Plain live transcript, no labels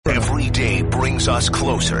brings us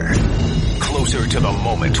closer to the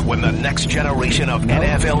moment when the next generation of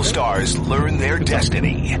NFL stars learn their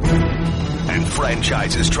destiny. And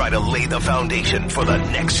franchises try to lay the foundation for the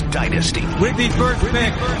next dynasty. With the first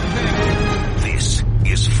pick. This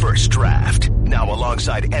is First Draft. Now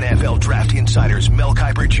alongside NFL Draft Insiders Mel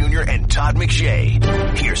Kiper Jr. and Todd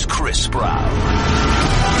McShay, here's Chris Sproul.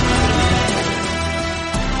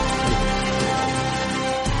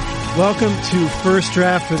 Welcome to First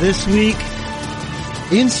Draft for this week.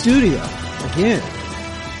 In studio, again.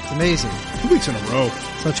 It's amazing. 2 weeks in a row.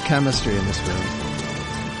 Such chemistry in this room.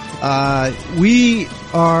 We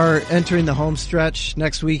are entering the home stretch.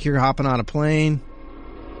 Next week, you're hopping on a plane.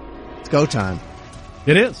 It's go time.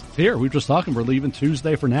 It is. It's here. We were just talking. We're leaving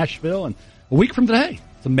Tuesday for Nashville, and a week from today.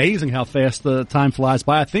 It's amazing how fast the time flies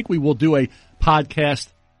by. I think we will do a podcast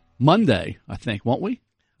Monday, won't we?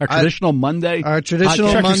 Our traditional Monday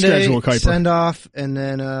schedule, send off, and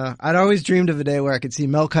then I'd always dreamed of a day where I could see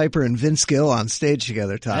Mel Kiper and Vince Gill on stage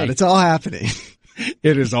together, Todd. Hey. It's all happening.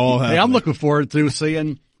 It is all happening. Hey, I'm looking forward to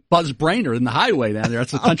seeing Buzz Brainerd in the highway down there.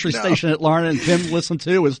 That's the country station that Lauren and Tim listen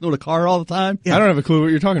to. It's in the car all the time. Yeah. I don't have a clue what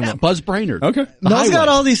you're talking about. Buzz Brainerd. Okay. Mel's got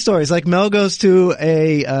all these stories. Like Mel goes to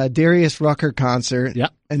a Darius Rucker concert.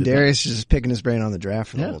 Yep. And Darius is just picking his brain on the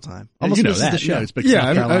draft for the whole time. Almost misses the show. He's big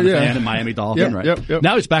South Carolina fan and Miami Dolphin, right? Yep.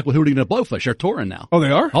 Now he's back with Hootie and the Blowfish. They're touring now. Oh,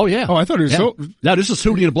 they are? Oh, yeah. Oh, I thought it was No, this is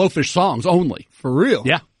Hootie and the Blowfish songs only. For real?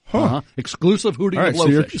 Yeah. Huh. Exclusive Hootie and the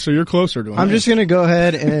Blowfish. So you're closer to him. I'm just going to go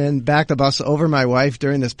ahead and back the bus over my wife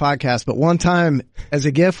during this podcast. But one time, as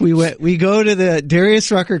a gift, we go to the Darius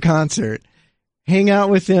Rucker concert, hang out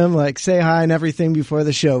with him, like say hi and everything before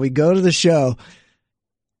the show. We go to the show,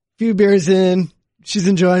 a few beers in, she's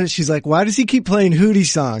enjoying it. She's like, why does he keep playing Hootie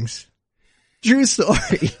songs? True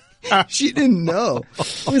story. She didn't know.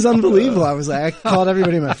 It was unbelievable. I was like, I called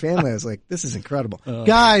everybody in my family. I was like, this is incredible.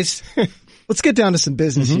 Guys, let's get down to some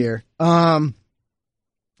business here.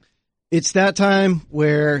 It's that time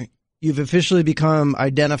where you've officially become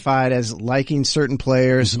identified as liking certain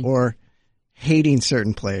players or hating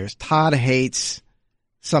certain players. Todd hates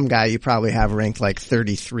some guy you probably have ranked like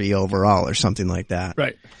 33 overall or something like that.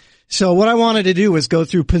 Right. So what I wanted to do was go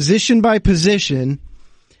through position by position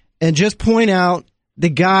and just point out the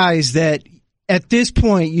guys that at this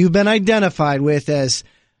point you've been identified with as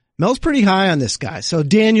Mel's pretty high on this guy. So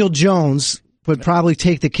Daniel Jones would probably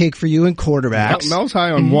take the cake for you in quarterbacks. Mel's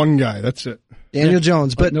high on one guy. That's it. Daniel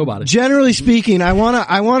Jones. But nobody. Generally speaking, I want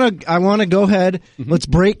to go ahead. Let's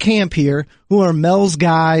break camp here. Who are Mel's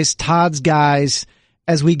guys, Todd's guys,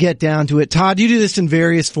 as we get down to it. Todd, you do this in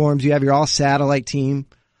various forms. You have your all satellite team.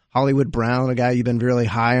 Hollywood Brown, a guy you've been really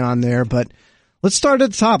high on there. But let's start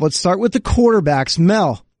at the top. Let's start with the quarterbacks.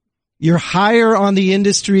 Mel, you're higher on the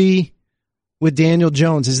industry with Daniel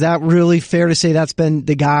Jones. Is that really fair to say that's been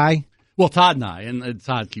the guy? Well, Todd and I, and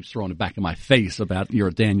Todd keeps throwing it back in my face about you're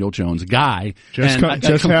a Daniel Jones guy. Just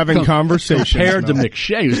having conversations. Compared to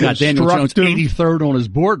McShay, who's got Daniel Jones 83rd on his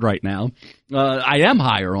board right now. I am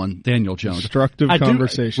higher on Daniel Jones. Constructive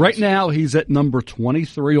conversations. Right now, he's at number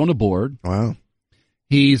 23 on the board. Wow.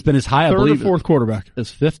 He's been as high, I believe, third or fourth quarterback.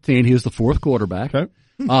 As 15. He is the fourth quarterback.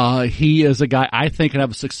 Okay. He is a guy I think can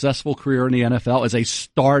have a successful career in the NFL as a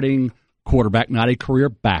starting quarterback, not a career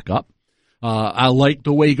backup. I like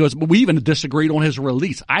the way he goes, but we even disagreed on his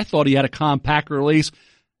release. I thought he had a compact release.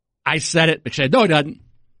 I said it. McShay, no, he doesn't.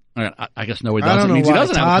 I guess no, he doesn't. I don't know means why he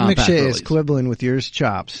doesn't Todd have a compact McShay release. Is quibbling with yours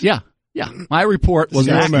chops. Yeah. My report was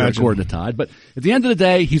accurate according to Todd, but at the end of the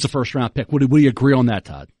day, he's a first-round pick. Would we agree on that,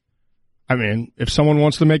 Todd? I mean, if someone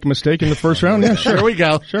wants to make a mistake in the first round, yeah, sure. There we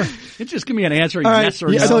go. Sure. Just give me an answer, yes or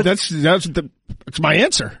no. So that's my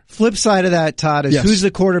answer. Flip side of that, Todd, is who's the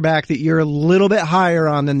quarterback that you're a little bit higher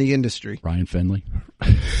on than the industry? Ryan Finley.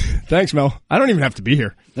 Thanks, Mel. I don't even have to be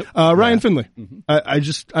here. Nope. Ryan Finley. I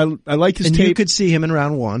like his and tape. You could see him in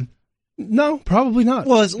round one. No, probably not.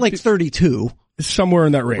 Well, it's like 32. Somewhere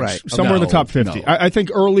in that range. Right. Somewhere in the top 50. No. I think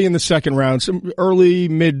early in the second round, early,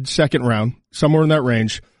 mid-second round, somewhere in that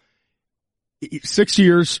range. 6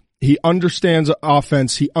 years, he understands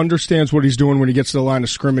offense. He understands what he's doing when he gets to the line of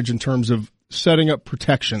scrimmage in terms of setting up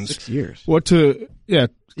protections. 6 years.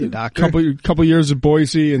 Couple years at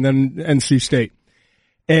Boise and then NC State.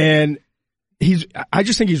 And I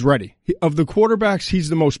just think he's ready. Of the quarterbacks, he's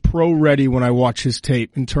the most pro-ready when I watch his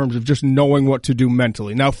tape in terms of just knowing what to do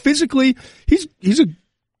mentally. Now, physically, he's a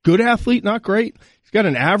good athlete, not great. He's got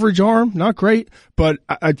an average arm, not great. But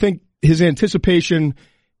I think his anticipation,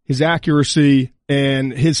 his accuracy,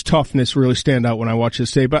 and his toughness really stand out when I watch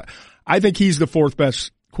his tape. But I think he's the fourth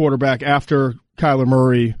best quarterback after Kyler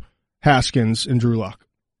Murray, Haskins, and Drew Lock.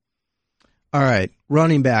 All right,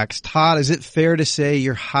 running backs. Todd, is it fair to say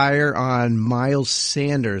you're higher on Miles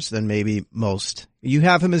Sanders than maybe most? You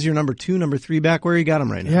have him as your number 2, number 3 back. Where you got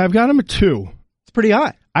him right now? Yeah, I've got him at 2. It's pretty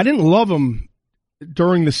high. I didn't love him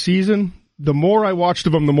during the season. The more I watched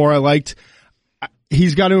of him, the more I liked.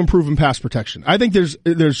 He's got to improve in pass protection. I think there's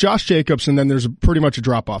Josh Jacobs, and then there's pretty much a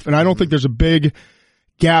drop-off. And I don't think there's a big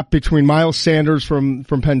gap between Miles Sanders from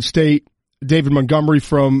Penn State, David Montgomery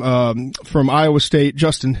from Iowa State,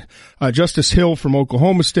 Justice Hill from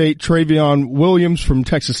Oklahoma State, Travion Williams from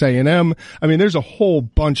Texas A&M. I mean, there's a whole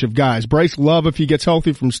bunch of guys. Bryce Love, if he gets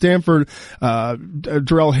healthy, from Stanford,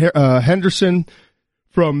 Darrell Henderson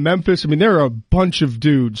from Memphis. I mean, there are a bunch of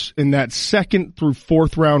dudes in that 2nd through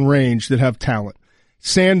 4th round range that have talent.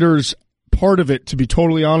 Sanders, part of it, to be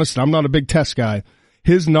totally honest, and I'm not a big test guy,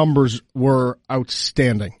 his numbers were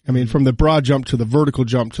outstanding. I mean, from the broad jump to the vertical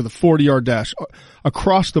jump to the 40-yard dash,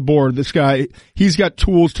 across the board, this guy, he's got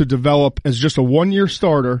tools to develop as just a 1-year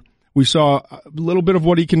starter. We saw a little bit of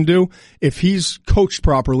what he can do. If he's coached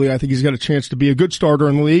properly, I think he's got a chance to be a good starter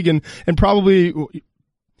in the league and probably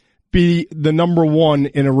be the number 1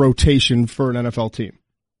 in a rotation for an NFL team.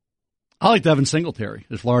 I like Devin Singletary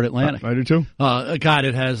at Florida Atlantic. I do too. A guy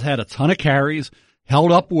that has had a ton of carries,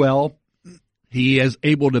 held up well. He is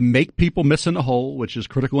able to make people miss in the hole, which is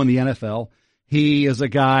critical in the NFL. He is a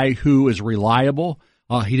guy who is reliable.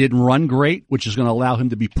 He didn't run great, which is going to allow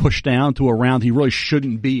him to be pushed down to a round he really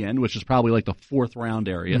shouldn't be in, which is probably like the 4th round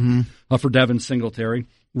area for Devin Singletary.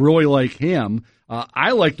 Really like him.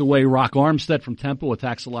 I like the way Rock Armstead from Temple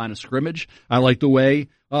attacks the line of scrimmage. I like the way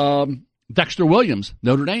Dexter Williams,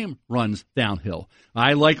 Notre Dame, runs downhill.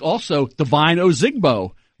 I like also Devine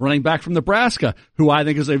Ozigbo, running back from Nebraska, who I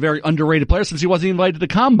think is a very underrated player since he wasn't invited to the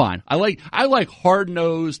combine. I like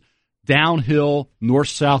hard-nosed, downhill,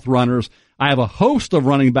 north-south runners. I have a host of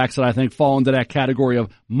running backs that I think fall into that category of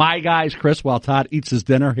my guys, Chris, while Todd eats his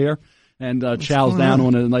dinner here and chows down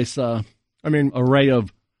on a nice array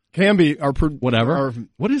of can be whatever.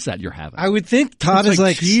 What is that you're having? I would think Todd is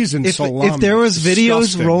like cheese and salami. If there was videos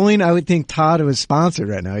Disgusting. Rolling, I would think Todd was sponsored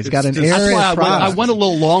right now. He's got an air. That's why I went a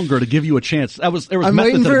little longer to give you a chance. There was I'm method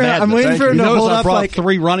waiting to the for madness. I'm waiting for him to hold I up brought like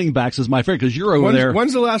 3 running backs as my favorite because you're over there.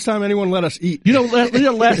 When's the last time anyone let us eat? You know,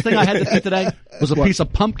 the last thing I had to eat today was a piece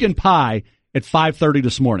of pumpkin pie at 5:30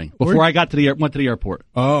 this morning before I went to the airport.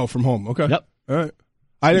 Oh, from home. Okay. Yep. All right.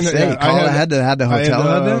 I didn't. I had the hotel.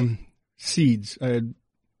 I had seeds. I had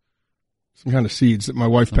some kind of seeds that my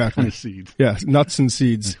wife packed me. Seeds. Yeah, nuts and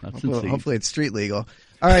seeds. Hopefully it's street legal.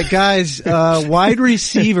 All right, guys. Wide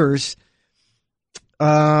receivers.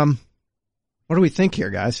 What do we think here,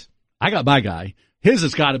 guys? I got my guy. His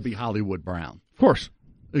has got to be Hollywood Brown. Of course.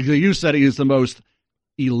 You said he is the most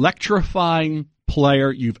electrifying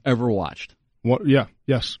player you've ever watched.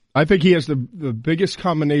 Yes. I think he has the biggest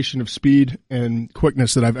combination of speed and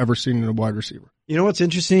quickness that I've ever seen in a wide receiver. You know what's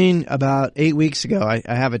interesting? About 8 weeks ago, I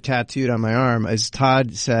have it tattooed on my arm. As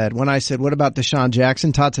Todd said, when I said, "What about Deshaun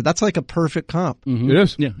Jackson?" Todd said, "That's like a perfect comp." Mm-hmm. It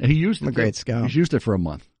is. Yeah, he used it. I'm a great scout. He's used it for a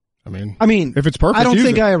month. I mean, if it's perfect, I don't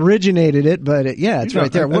think it. I originated it, but it's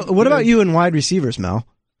right there. What about you in wide receivers, Mel?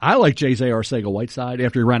 I like J.J. Arcega-Whiteside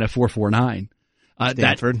after he ran at 4.49.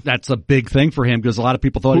 That's a big thing for him because a lot of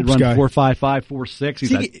people thought he'd run 4.55,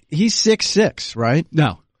 4.6. He's 6'6", right?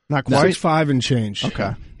 No. Not quite. 6'5" and change.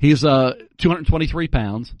 Okay. He's 223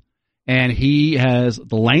 pounds, and he has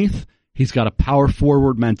the length. He's got a power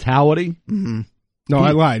forward mentality. Mm-hmm. No, I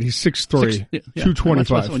lied. He's 6'3",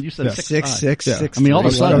 225. When you said 6'6", 6'3". I mean, all of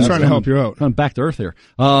a sudden, I'm trying to help you out. I'm back to earth here.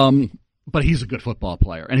 But he's a good football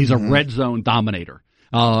player, and he's a red zone dominator.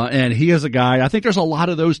 And he is a guy, I think there's a lot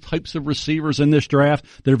of those types of receivers in this draft.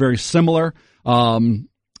 They're very similar.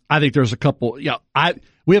 I think there's a couple,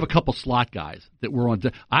 we have a couple slot guys that we're on.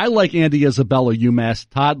 I like Andy Isabella, UMass.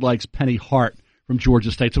 Todd likes Penny Hart from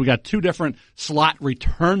Georgia State. So we got 2 different slot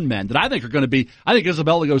return men that I think are going to be, I think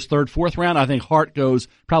Isabella goes 3rd, 4th round. I think Hart goes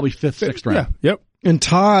probably 5th, 6th round. Yeah. Yep. And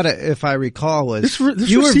Todd, if I recall, was this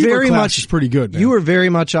you were very much is pretty good. Man. You were very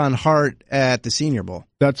much on Hart at the Senior Bowl.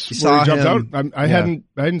 That's where he jumped out. I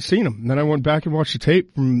hadn't seen him. And then I went back and watched the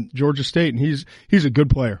tape from Georgia State, and he's a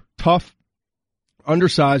good player, tough,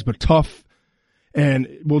 undersized but tough, and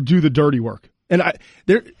will do the dirty work. And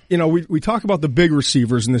we talk about the big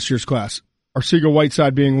receivers in this year's class.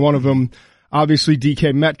 Arcega-Whiteside being one of them. Obviously,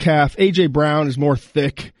 DK Metcalf. A.J. Brown is more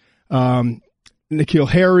thick. N'Keal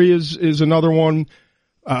Harry is another one.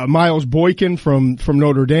 Miles Boykin from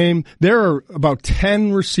Notre Dame. There are about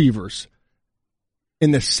 10 receivers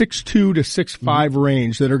in the 6'2" to 6'5"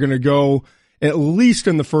 range that are going to go at least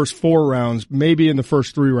in the first 4 rounds, maybe in the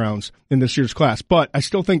first 3 rounds in this year's class. But I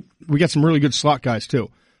still think we got some really good slot guys too.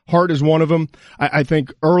 Hart is one of them. I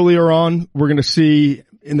think earlier on, we're going to see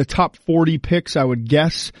in the top 40 picks, I would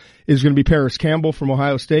guess, is going to be Paris Campbell from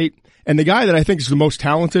Ohio State. And the guy that I think is the most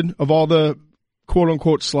talented of all the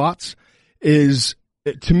quote-unquote slots is,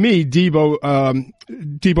 to me,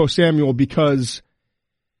 Deebo Samuel, because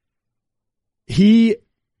he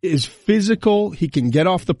is physical. He can get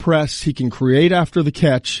off the press. He can create after the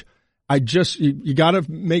catch. You got to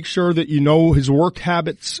make sure that you know his work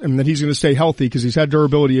habits and that he's going to stay healthy because he's had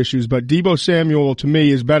durability issues. But Deebo Samuel, to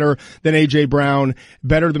me, is better than A.J. Brown,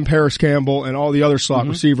 better than Paris Campbell, and all the other slot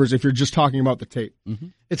receivers if you're just talking about the tape. Mm-hmm.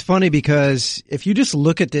 It's funny because if you just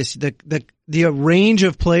look at this, the range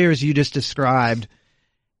of players you just described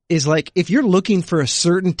is like if you're looking for a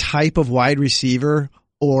certain type of wide receiver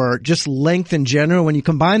or just length in general, when you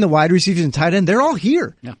combine the wide receivers and tight end, they're all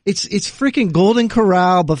here. Yeah. It's freaking Golden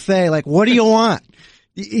Corral buffet. Like, what do you want?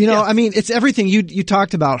 You know, I mean, it's everything. You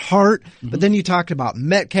talked about Hart, but then you talked about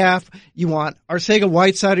Metcalf. You want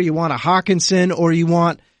Arcega-Whiteside, or you want a Hawkinson, or do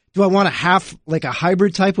I want to have like a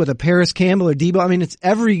hybrid type with a Paris Campbell or Deebo? I mean, it's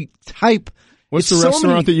every type. What's the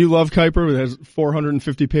restaurant that you love, Kuiper, that has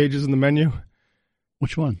 450 pages in the menu?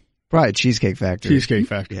 Which one? Probably Cheesecake Factory. Cheesecake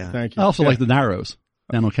Factory. Yeah. Thank you. I also like the Narrows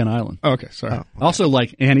down on Kent Island. Okay, sorry. Oh. Also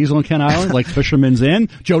like Annie's on Kent Island, like Fisherman's Inn.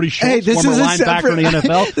 Jody Schultz, former linebacker in the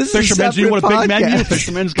NFL. Fisherman's, do you want a big menu?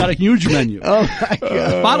 Fisherman's got a huge menu. Oh my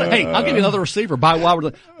God. Hey, I'll give you another receiver. Todd,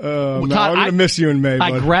 I'm going to miss you in May,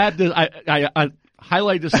 bud. I grabbed it. I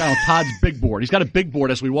highlighted this down on Todd's big board. He's got a big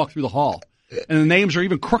board as we walk through the hall. And the names are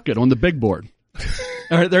even crooked on the big board.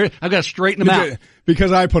 I've got to straighten them out.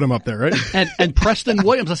 Because I put him up there, right? And Preston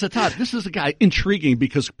Williams, I said, Todd, this is a guy intriguing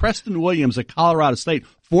because Preston Williams at Colorado State,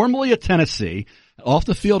 formerly at Tennessee, off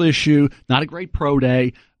the field issue, not a great pro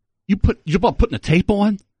day. You about putting a tape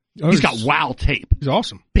on? He's got wow tape. He's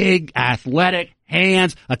awesome. Big, athletic,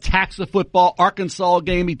 hands, attacks the football. Arkansas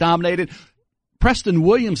game he dominated. Preston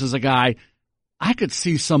Williams is a guy, I could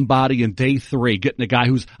see somebody in day 3 getting a guy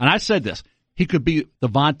and I said this, he could be the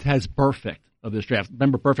Vontaze Burfict of this draft.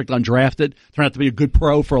 Remember, Burfict undrafted, turned out to be a good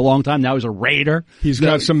pro for a long time. Now he's a Raider. He's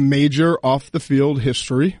got some major off-the-field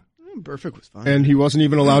history. Burfict was fine. And he wasn't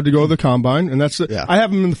even allowed to go to the combine. And I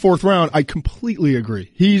have him in the 4th round. I completely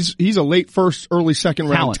agree. He's a late first, early second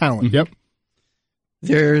round talent. Mm-hmm. Yep.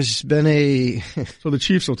 There's been so the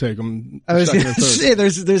Chiefs will take him. I was going to say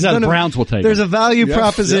the Browns will take. There's a value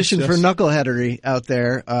proposition yes. for knuckleheadery out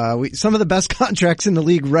there. Some of the best contracts in the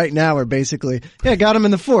league right now are basically, got him in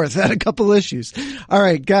the 4th. Had a couple issues. All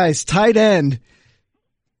right, guys, tight end.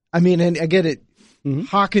 I mean, and I get it. Mm-hmm.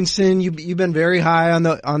 Hawkinson, you've been very high on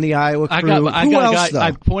the Iowa crew. Who else, though?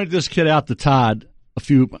 I pointed this kid out to Todd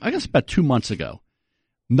about 2 months ago.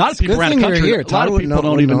 A lot of people around the country, a lot of people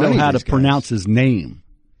don't even know how to pronounce his name.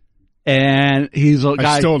 And he's a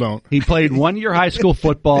guy. I still don't. He played 1 year high school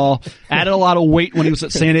football, added a lot of weight when he was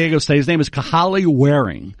at San Diego State. His name is Kahale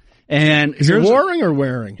Waring. And is it Waring or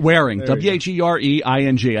Waring? Waring.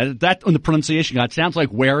 Whereing. That on the pronunciation guide sounds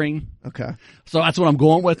like wearing. Okay. So that's what I'm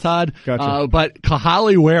going with, Todd. Gotcha. But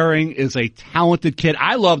Kahale Waring is a talented kid.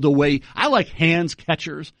 I love the way, I like hands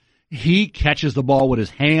catchers. He catches the ball with his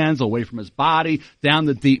hands away from his body, down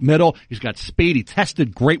the deep middle. He's got speed. He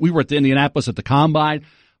tested great. We were at the Indianapolis at the Combine.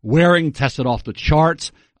 Waring tested off the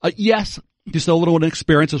charts. Yes, just a little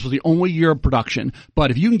inexperience. This was the only year of production.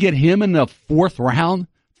 But if you can get him in the 4th round,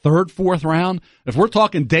 3rd, 4th round, if we're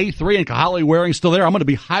talking day 3 and Kahale Waring's still there, I'm going to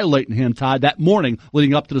be highlighting him, Todd, that morning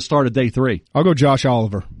leading up to the start of day 3. I'll go Josh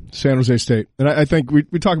Oliver, San Jose State. And I think we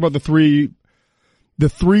talk about the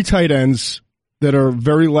three tight ends that are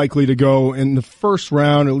very likely to go in the 1st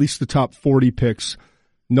round, at least the top 40 picks.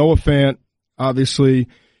 Noah Fant, obviously.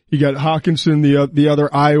 You got Hawkinson, the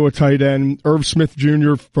other Iowa tight end, Irv Smith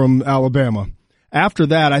Jr. from Alabama. After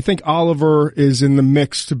that, I think Oliver is in the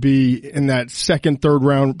mix to be in that 2nd, 3rd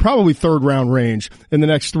round, probably 3rd round range in the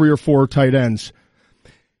next 3 or 4 tight ends.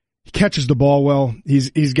 He catches the ball well.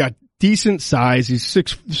 He's got decent size. He's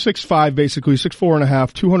 6'5", basically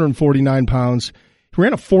 6'4.5", 249 pounds. He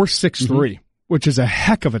ran a 4.63, which is a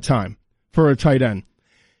heck of a time for a tight end.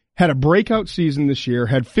 Had a breakout season this year,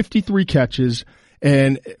 had 53 catches,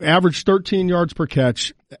 and averaged 13 yards per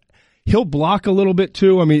catch. He'll block a little bit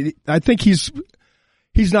too. I mean, I think he's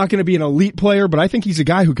not going to be an elite player, but I think he's a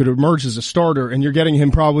guy who could emerge as a starter, and you're getting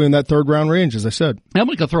him probably in that 3rd round range, as I said. I'm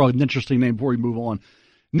going to throw an interesting name before we move on.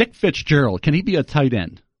 Nick Fitzgerald, can he be a tight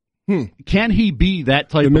end? Can he be that type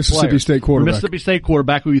of player? Mississippi State quarterback. Mississippi State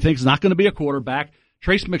quarterback who he thinks is not going to be a quarterback.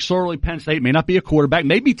 Trace McSorley, Penn State, may not be a quarterback.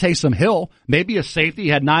 Maybe Taysom Hill, maybe a safety. He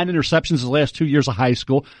had 9 interceptions his last 2 years of high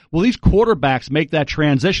school. Will these quarterbacks make that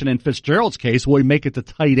transition? In Fitzgerald's case, will he make it to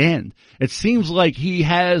tight end? It seems like he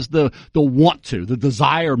has the want to, the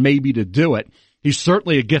desire maybe to do it. He's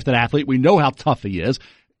certainly a gifted athlete. We know how tough he is.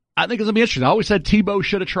 I think it's going to be interesting. I always said Tebow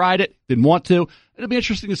should have tried it, didn't want to. It'll be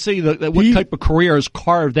interesting to see what type of career is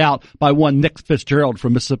carved out by one Nick Fitzgerald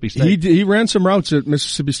from Mississippi State. He ran some routes at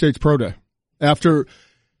Mississippi State's Pro Day. After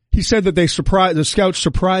he said that the scouts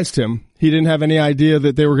surprised him. He didn't have any idea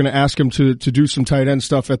that they were going to ask him to do some tight end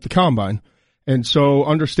stuff at the combine. And so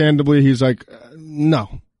understandably, he's like,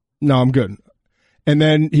 no, I'm good. And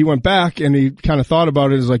then he went back and he kind of thought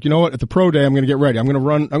about it. He's like, you know what? At the pro day, I'm going to get ready. I'm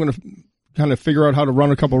going to kind of figure out how to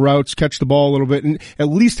run a couple routes, catch the ball a little bit, and at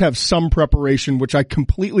least have some preparation, which I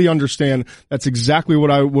completely understand. That's exactly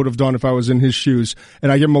what I would have done if I was in his shoes.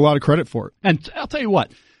 And I give him a lot of credit for it. And I'll tell you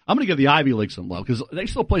what, I'm going to give the Ivy League some love because they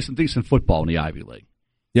still play some decent football in the Ivy League.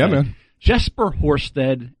 Yeah, man. Jesper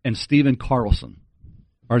Horsted and Steven Carlson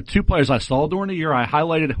are two players I saw during the year. I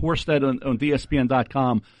highlighted Horsted on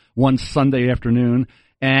ESPN.com one Sunday afternoon,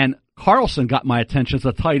 and Carlson got my attention as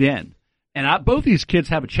a tight end. And both these kids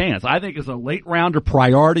have a chance. I think as a late rounder,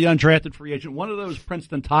 priority undrafted free agent, one of those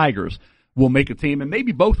Princeton Tigers will make a team, and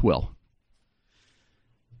maybe both will.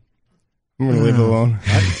 I'm going to leave it alone.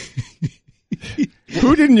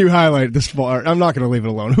 Who didn't you highlight this fall? I'm not going to leave it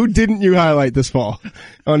alone. Who didn't you highlight this fall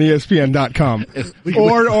on ESPN.com?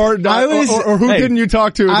 Or who didn't you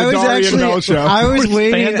talk to at the Dari and Mel show? I was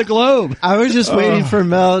waiting. The globe. I was just waiting for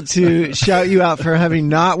Mel to shout you out for having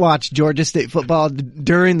not watched Georgia State football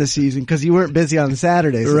during the season because you weren't busy on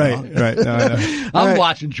Saturdays. Right. No, I'm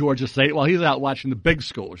watching Georgia State while he's out watching the big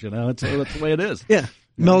schools. That's the way it is. Yeah.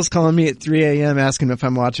 Mel's calling me at 3 a.m. asking if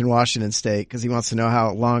I'm watching Washington State because he wants to know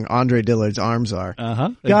how long Andre Dillard's arms are.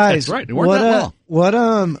 Guys, that's right. It worked that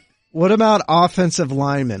well. What about offensive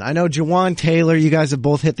linemen? I know Jawan Taylor, you guys have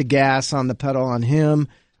both hit the gas on the pedal on him,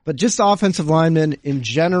 but just offensive linemen in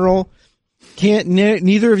general.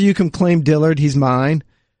 Neither of you can claim Dillard. He's mine.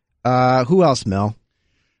 Who else, Mel?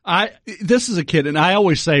 This is a kid, and I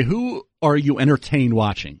always say, who are you entertained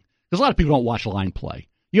watching? Because a lot of people don't watch line play.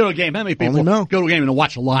 You go to a game, how many people go to a game and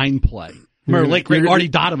watch line play? Remember, late great Artie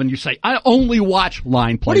Donovan, you say, I only watch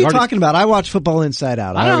line play. What are you talking about? I watch football inside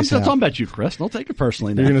out. I'm talking about you, Chris. Don't take it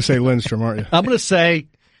personally now. You're going to say Lindstrom, aren't you? I'm going to say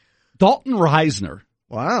Dalton Reisner.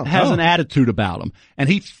 Wow. Has an attitude about him. And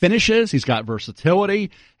he finishes. He's got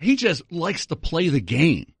versatility. He just likes to play the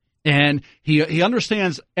game. And he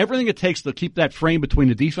understands everything it takes to keep that frame between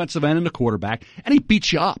the defensive end and the quarterback, and he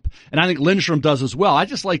beats you up. And I think Lindstrom does as well. I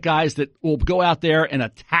just like guys that will go out there and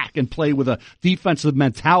attack and play with a defensive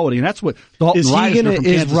mentality, and that's what Dalton Reisner from Kansas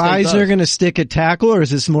State does. Is Reisner going to stick at tackle, or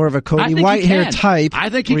is this more of a Cody Whitehair type? I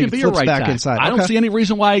think he can be a right tackle. Inside. I don't see any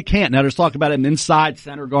reason why he can't. Now there's talk about an inside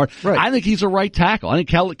center guard. Right. I think he's a right tackle. I think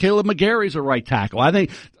Caleb McGarry's a right tackle. I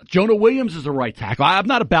think Jonah Williams is a right tackle. I'm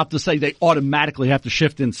not about to say they automatically have to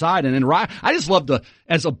shift inside. And then I just love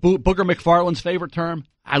as a Booger McFarland's favorite term,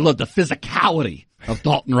 I love the physicality of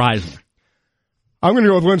Dalton Reisner. I'm going to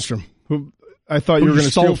go with Lindstrom, who I thought you were going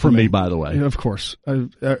to steal from me, by the way. Yeah, of course.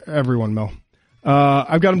 Everyone, Mel.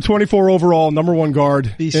 I've got him 24 overall, number one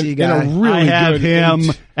guard. BC guy. I have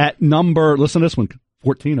him at number, listen to this one,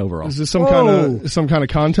 14 overall. Is this some kind of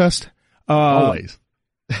contest? Always.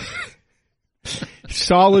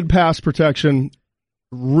 Solid pass protection,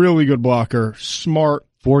 really good blocker, smart,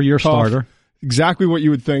 4-year starter. Exactly what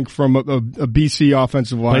you would think from a BC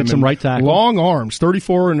offensive lineman. Played some right tackle. Long arms,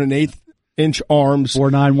 34 and an eighth inch arms.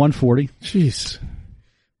 4'9", 140. Jeez.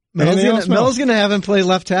 Mel's going to have him play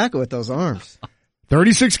left tackle with those arms.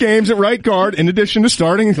 36 games at right guard, in addition to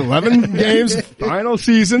starting 11 games, final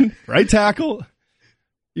season, right tackle.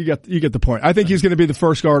 You get the point. I think he's going to be the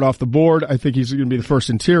first guard off the board. I think he's going to be the first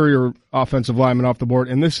interior offensive lineman off the board.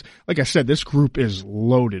 And this, like I said, this group is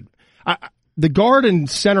loaded. The guard and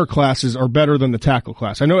center classes are better than the tackle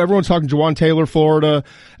class. I know everyone's talking Jawan Taylor, Florida,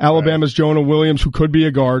 Alabama's Jonah Williams, who could be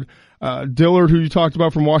a guard, Dillard, who you talked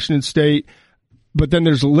about from Washington State. But then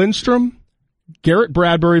there's Lindstrom, Garrett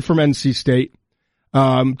Bradbury from NC State,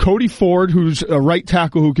 Cody Ford, who's a right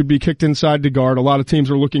tackle who could be kicked inside to guard. A lot of teams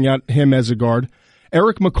are looking at him as a guard.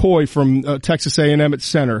 Eric McCoy from Texas A&M at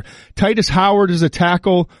center. Titus Howard is a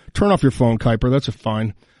tackle. Turn off your phone, Kuiper. That's a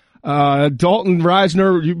fine. Dalton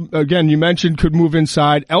Reisner, you mentioned, could move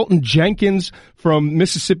inside. Elton Jenkins from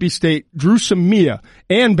Mississippi State. Drew Samia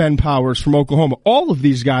and Ben Powers from Oklahoma. All of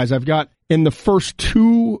these guys I've got in the first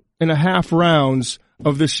 2.5 rounds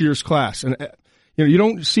of this year's class. And you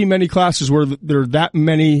don't see many classes where there are that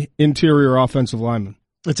many interior offensive linemen.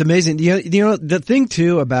 It's amazing. You know, the thing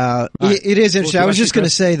too about it is interesting. I was just going to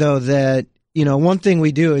say though that, you know, one thing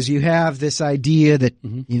we do is you have this idea that,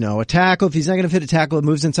 you know, a tackle, if he's not going to fit a tackle, it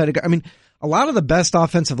moves inside a guard. I mean, a lot of the best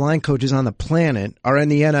offensive line coaches on the planet are in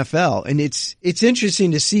the NFL, and it's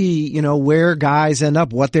interesting to see, you know, where guys end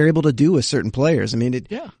up, what they're able to do with certain players. I mean,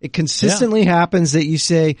 it consistently happens that you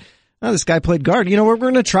say, oh, this guy played guard. You know, we're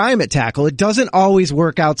going to try him at tackle. It doesn't always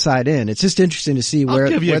work outside in. It's just interesting to see where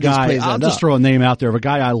these plays end up. I'll just throw a name out there of a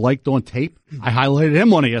guy I liked on tape. I highlighted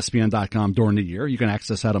him on ESPN.com during the year. You can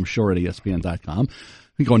access that, I'm sure, at ESPN.com.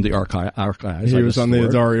 You go into the archives. He was on the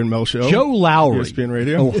Dario and Mel show. Joe Lowry, ESPN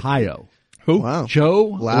Radio, Ohio. Who? Wow. Joe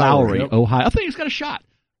Lowry, Yep. Ohio. I think he's got a shot.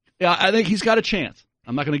 Yeah, I think he's got a chance.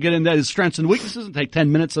 I'm not going to get into his strengths and weaknesses and take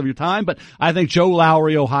 10 minutes of your time, but I think Joe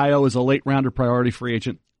Lowry, Ohio, is a late rounder priority free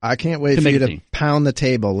agent. I can't wait for you to pound the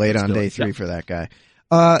table late on day 3 for that guy.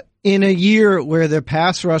 In a year where the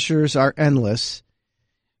pass rushers are endless,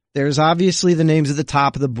 there's obviously the names at the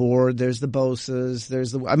top of the board. There's the Bosas.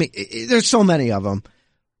 There's so many of them.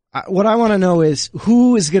 What I want to know is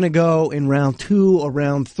who is going to go in round 2 or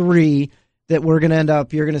round 3 that we're going to end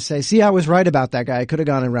up, you're going to say, see, I was right about that guy. I could have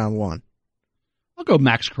gone in round 1. I'll go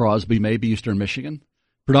Max Crosby, maybe Eastern Michigan.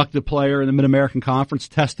 Productive player in the Mid-American Conference,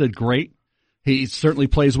 tested great. He certainly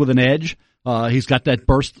plays with an edge. He's got that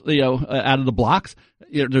burst, out of the blocks.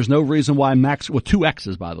 There's no reason why Max, with 2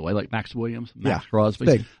 X's, by the way, like Max Williams, Max Crosby.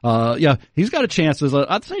 Big. He's got a chance.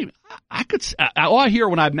 I'd say all I hear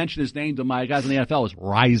when I mention his name to my guys in the NFL is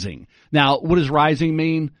rising. Now, what does rising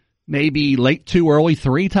mean? Maybe late 2, early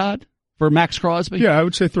 3, Todd, for Max Crosby? Yeah, I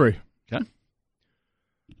would say 3. Okay.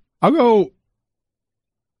 I'll go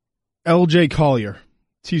LJ Collier,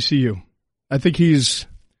 TCU. I think he's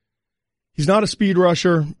not a speed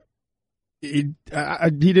rusher. He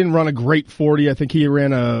didn't run a great 40. I think he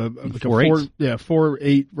ran a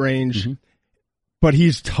 4.8 range. Mm-hmm. But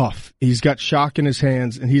he's tough. He's got shock in his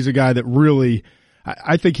hands, and he's a guy that really,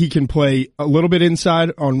 I think he can play a little bit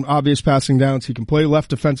inside on obvious passing downs. He can play left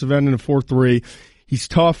defensive end in a 4-3. He's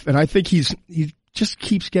tough, and I think he just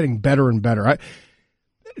keeps getting better and better.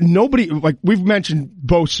 We've mentioned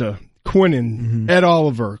Bosa, Quinnen, Ed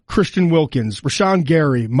Oliver, Christian Wilkins, Rashawn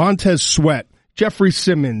Gary, Montez Sweat, Jeffrey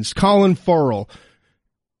Simmons, Cleveland Farrell.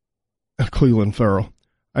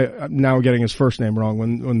 I'm now getting his first name wrong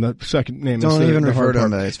when the second name Don't is even the refer to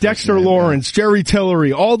him. Dexter Lawrence, Jerry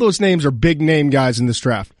Tillery, all those names are big name guys in this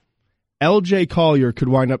draft. LJ Collier could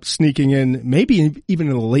wind up sneaking in, maybe even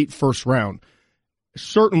in the late first round.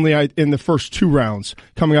 Certainly in the first 2 rounds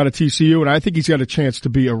coming out of TCU, and I think he's got a chance to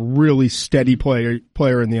be a really steady player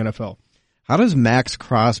in the NFL. How does Max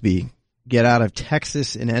Crosby get out of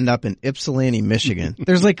Texas and end up in Ypsilanti, Michigan?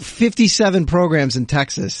 There's like 57 programs in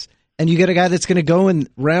Texas, and you get a guy that's going to go in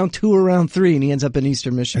round 2 or round 3, and he ends up in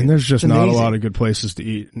Eastern Michigan. And there's just not a lot of good places to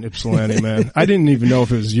eat in Ypsilanti, man. I didn't even know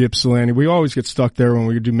if it was Ypsilanti. We always get stuck there when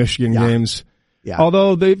we do Michigan games. Yeah.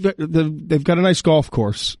 Although they've got a nice golf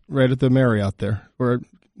course right at the Marriott there, where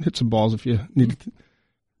hit some balls if you need to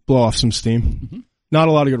blow off some steam. Mm-hmm. Not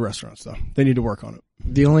a lot of good restaurants though. They need to work on it.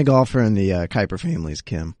 The only golfer in the Kuiper family is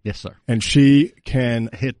Kim. Yes, sir. And she can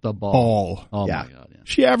hit the ball. Oh yeah. My God! Yeah.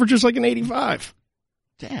 She averages like an 85.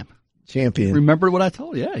 Damn. Champion. Remember what I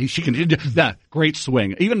told you? Yeah, she can. That great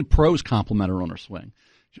swing. Even pros compliment her on her swing.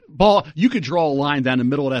 Ball, you could draw a line down the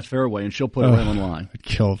middle of that fairway, and she'll put her in line. I'd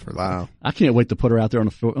kill for that. Wow. I can't wait to put her out there on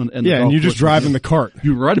the and you just drive in the cart.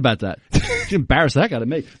 You're right about that. She embarrassed the heck out of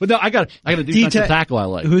me. But no, I got a defensive tackle I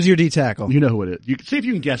like. Who's your D tackle? You know who it is. You can see if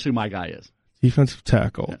you can guess who my guy is. Defensive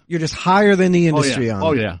tackle. Yeah. You're just higher than the industry on.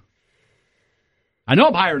 Oh yeah. I know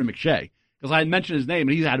I'm higher than McShay because I had mentioned his name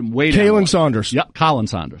and he had him way down. Kalen Saunders. Yep, Colin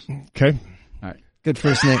Saunders. Okay. All right. Good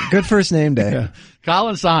first name. Good first name day. Yeah.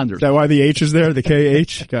 Colin Saunders. Is that why the H is there? The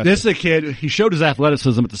KH? Gotcha. This is a kid. He showed his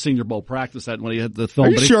athleticism at the Senior Bowl practice when he had the film.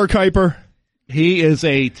 Are you sure, Kuiper? He is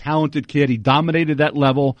a talented kid. He dominated that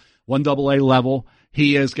level, 1AA level.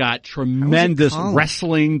 He has got tremendous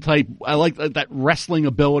wrestling type. I like that wrestling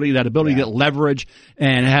ability, that ability to get leverage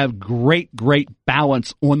and have great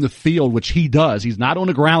balance on the field, which he does. He's not on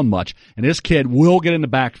the ground much. And this kid will get in the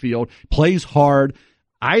backfield, plays hard.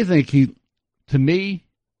 I think to me,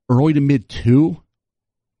 early to mid 2.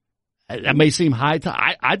 That may seem high.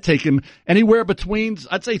 I'd take him anywhere between,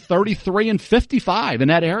 I'd say 33 and 55 in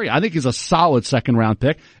that area. I think he's a solid second-round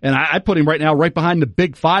pick, and I put him right now right behind the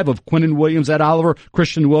big 5 of Quinnen Williams, Ed Oliver,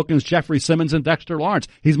 Christian Wilkins, Jeffrey Simmons, and Dexter Lawrence.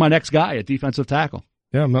 He's my next guy at defensive tackle.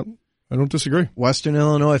 Yeah, I don't disagree. Western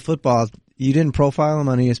Illinois football. You didn't profile him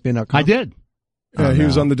on ESPN.com? I did. Yeah, he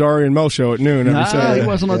was on the Darian Mel show at noon every Saturday. He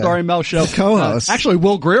wasn't on the Darian Mel show. Co-host. Actually,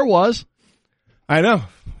 Will Greer was. I know.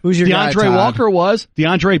 Who's your guy, DeAndre Todd? Walker was.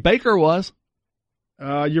 DeAndre Baker was.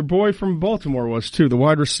 Your boy from Baltimore was, too, the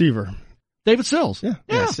wide receiver. David Sills.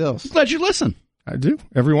 Yeah, Sills. I'm glad you listen. I do,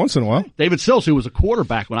 every once in a while. David Sills, who was a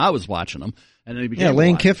quarterback when I was watching him. And then he became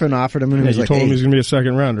Lane Kiffin offered him, and he was you like, told him he was going to be a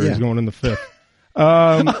second rounder. He's going in the 5th.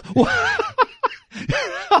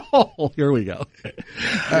 Oh, here we go.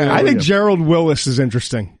 I think Gerald Willis is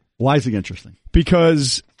interesting. Why is he interesting?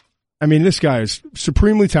 Because, I mean, this guy is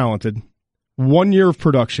supremely talented. 1 year of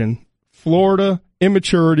production. Florida,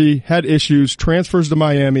 immaturity, had issues, transfers to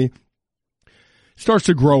Miami. Starts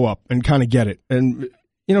to grow up and kind of get it. And,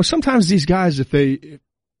 you know, sometimes these guys, if they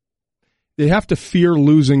have to fear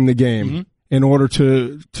losing the game in order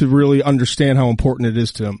to really understand how important it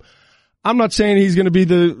is to them. I'm not saying he's going to be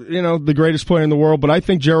the greatest player in the world, but I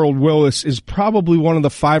think Gerald Willis is probably one of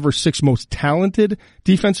the 5 or 6 most talented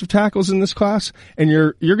defensive tackles in this class. And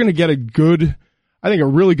you're going to get a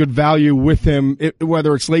really good value with him,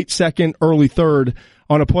 whether it's late second, early third,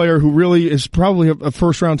 on a player who really is probably a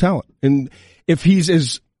first round talent. And if he's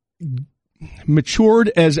as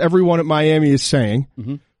matured as everyone at Miami is saying,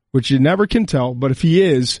 which you never can tell, but if he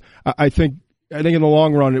is, I think in the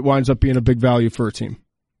long run it winds up being a big value for a team.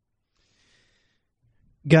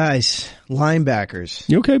 Guys, linebackers.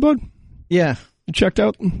 You okay, bud? Yeah. You checked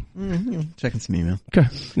out? Checking some email. Okay.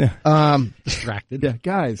 Yeah. Distracted. Yeah,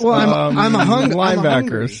 guys. Well, I'm hungry.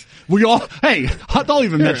 Linebackers. We all, hey, don't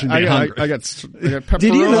even mention being hungry. I got pepperoni.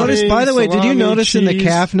 Did you notice, by the way, salami, in the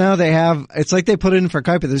calf now they have, it's like they put it in for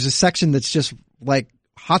Kuiper, there's a section that's just like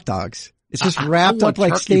hot dogs. It's just wrapped up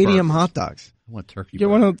like stadium hot dogs. I want turkey. Get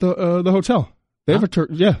one at the hotel. They have a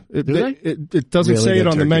turkey. Yeah. It doesn't Really say it good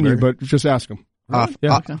on the turkey menu, burger. but just ask them. Tell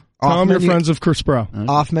them you're friends of Chris Sproul.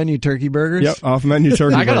 Off-menu turkey burgers? Yep, off-menu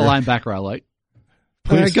turkey I got a burger. linebacker I like.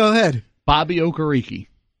 All right, go ahead. Bobby Okereke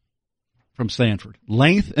from Stanford.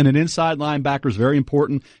 Length and an inside linebacker is very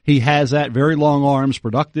important. He has that, very long arms,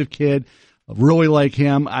 productive kid. I really like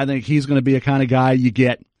him. I think he's going to be a kind of guy you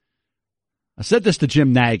get. I said this to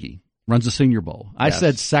Jim Nagy, runs the Senior Bowl. I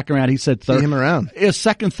said second round. He said third. See him around.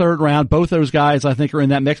 Second, third round. Both those guys, I think, are in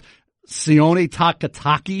that mix. Sione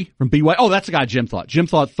Takataki from BYU. Oh, that's the guy Jim thought. Jim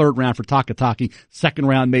thought third round for Takataki, second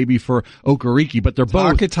round maybe for Okereke, but they're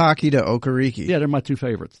both. Takataki to Okereke. Yeah, they're my 2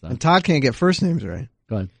 favorites. Though. And Todd can't get first names right.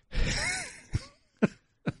 Go ahead.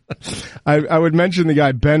 I would mention the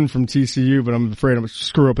guy Ben from TCU, but I'm afraid I'm going to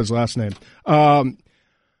screw up his last name. I'm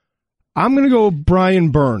going to go Brian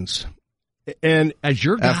Burns. And as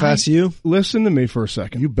your guy, FSU? Listen to me for a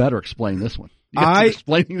second. You better explain this one. You got some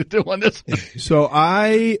explaining to do on this one. So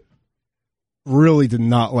I really did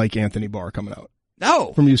not like Anthony Barr coming out.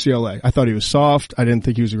 No. From UCLA. I thought he was soft. I didn't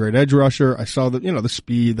think he was a great edge rusher. I saw the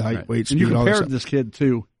speed, the height, weight, speed. And you all that compared stuff. this kid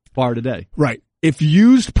to Barr today. Right. If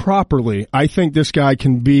used properly, I think this guy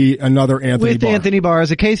can be another Anthony With Barr. Anthony Barr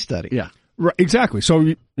as a case study. Yeah. Right, exactly.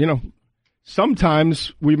 So,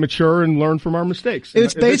 sometimes we mature and learn from our mistakes.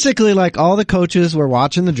 It's basically like all the coaches were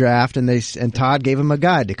watching the draft and Todd gave him a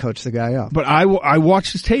guide to coach the guy up. But I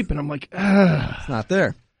watched his tape and I'm like, It's not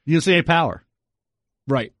there. You see a power.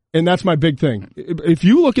 Right. And that's my big thing. If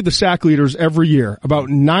you look at the sack leaders every year, about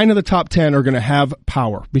 9 of the top 10 are going to have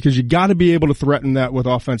power because you got to be able to threaten that with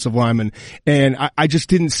offensive linemen. And I just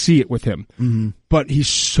didn't see it with him. Mm-hmm. But he's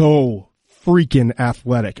so freaking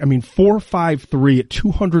athletic. I mean, 4'5" at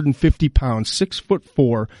 250 pounds,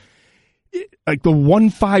 6'4", like the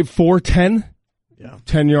 1.54-10. Yeah.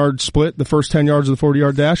 10-yard split, the first 10 yards of the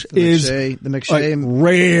 40-yard dash is the McShay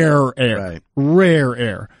rare air. Right. Rare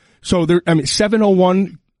air. So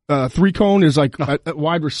 701 three-cone is like a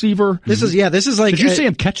wide receiver. This is like. Did you see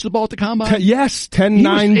him catch the ball at the combine? Yes,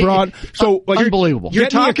 10-9 broad. So unbelievable. You're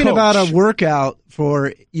talking about a workout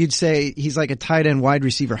for, you'd say he's like a tight end wide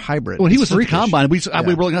receiver hybrid. When he was at the combine, we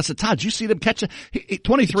were looking. I said, Todd, did you see him catch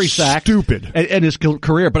 23 sacks? Stupid. In his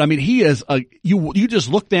career. But I mean, he is you just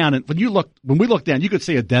look down and when we look down, you could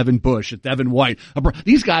see a Devin Bush, a Devin White.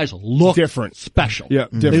 These guys look different, special. Yeah,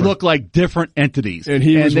 different. They look like different entities. And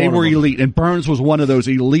they were elite. And Burns was one of those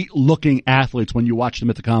elite looking athletes when you watched him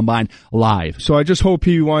at the combine live. So I just hope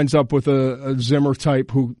he winds up with a Zimmer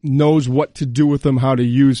type who knows what to do with him, how to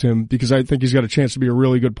use him, because I think he's got a chance to be a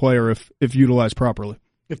really good player if utilized properly.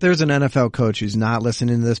 If there's an NFL coach who's not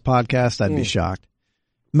listening to this podcast, I'd be shocked.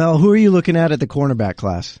 Mel, who are you looking at the cornerback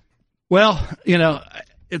class? Well,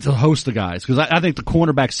 it's a host of guys because I think the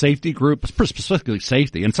cornerback safety group, specifically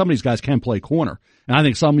safety, and some of these guys can play corner. And I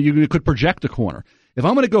think some of you could project a corner. If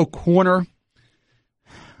I'm going to go corner,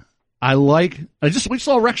 we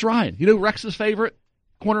saw Rex Ryan. You know who Rex's favorite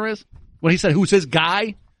corner is? When he said, who's his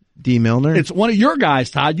guy? D. Milner. It's one of your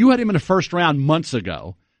guys, Todd. You had him in the first round months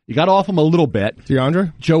ago. You got off him a little bit.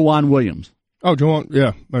 DeAndre? Joanne Williams. Oh, Jawan,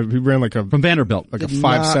 yeah. He ran like a from Vanderbilt. like a Did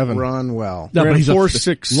 5'7". not run well. No, Ran but he's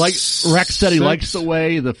 4.6. like Rex said, he likes the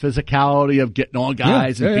way, the physicality of getting on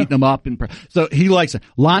guys and beating them up. So he likes it.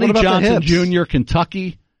 Lonnie What about the Johnson hips? Jr.,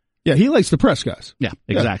 Kentucky. Yeah, he likes the press guys. Yeah,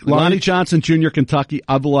 exactly. Yeah. Lonnie Johnson Jr., Kentucky,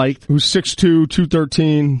 I've liked. Who's 6'2",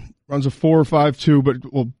 213, runs a 4.52,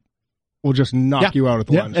 but will just knock you out at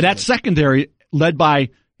the line. And that secondary, led by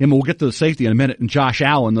him, we'll get to the safety in a minute, and Josh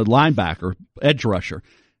Allen, the linebacker, edge rusher,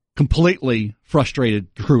 completely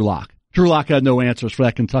frustrated Drew Lock. Drew Lock had no answers for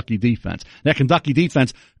that Kentucky defense. That Kentucky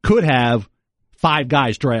defense could have 5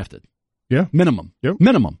 guys drafted. Yeah. Minimum. Yep.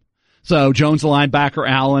 Minimum. So Jones, the linebacker,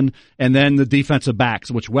 Allen, and then the defensive backs,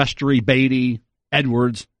 which Westery, Beatty,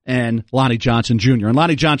 Edwards, and Lonnie Johnson Jr. And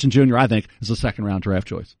Lonnie Johnson Jr., I think, is a second-round draft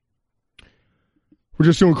choice. We're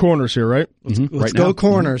just doing corners here, right? Let's go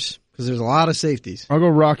corners, because there's a lot of safeties. I'll go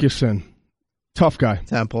Rock Ya-Sin. Tough guy.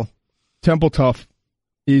 Temple tough.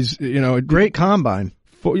 He's, great combine.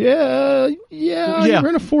 Yeah. He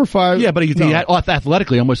ran a 4.5. Yeah, but he had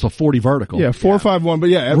athletically almost a 40 vertical. Yeah, 4.51. But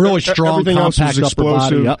yeah, really strong, everything else compact is upper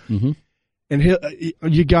body. explosive. Yep. Mm-hmm.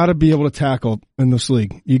 And you got to be able to tackle in this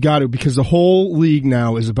league. You got to, because the whole league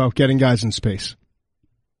now is about getting guys in space.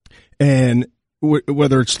 And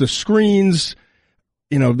whether it's the screens,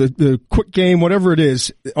 the quick game, whatever it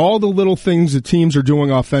is, all the little things that teams are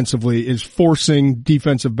doing offensively is forcing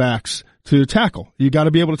defensive backs to tackle. You got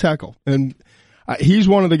to be able to tackle. And he's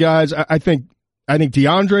one of the guys. I think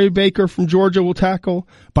DeAndre Baker from Georgia will tackle.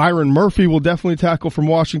 Byron Murphy will definitely tackle from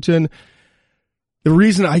Washington. The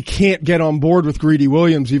reason I can't get on board with Greedy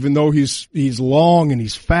Williams, even though he's long and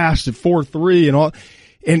he's fast at 4.3 and all,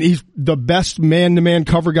 and he's the best man-to-man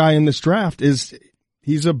cover guy in this draft, is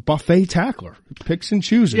he's a buffet tackler. He picks and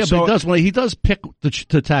chooses. Yeah, but he does pick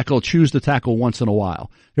to tackle, choose to tackle once in a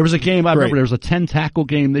while. There was a game, I remember there was a 10-tackle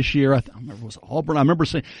game this year. I remember it was Auburn. I remember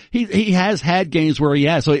saying he has had games where he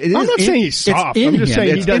has. So I'm not saying he's soft. I'm just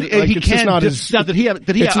saying he does. He can not his. Did he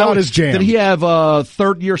it's not his jam. Did he have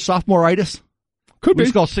third-year sophomore-itis? Could be.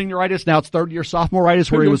 It's called senioritis. Now it's third-year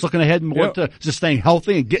sophomore-itis, where he was looking ahead and more to just staying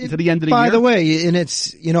healthy and getting to the end of the year. By the way, and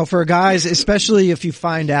it's, for guys, especially if you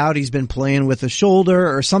find out he's been playing with a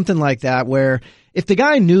shoulder or something like that, where if the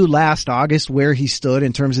guy knew last August where he stood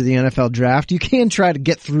in terms of the NFL draft, you can try to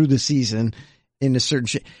get through the season in a certain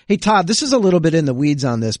shape. Hey, Todd, this is a little bit in the weeds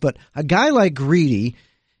on this, but a guy like Greedy,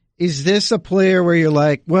 is this a player where you're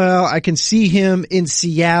like, well, I can see him in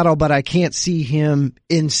Seattle, but I can't see him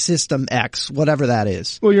in System X, whatever that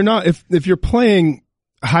is? Well, you're not, if you're playing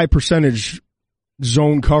high percentage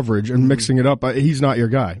zone coverage and mixing it up, he's not your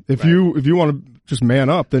guy. If you want to just man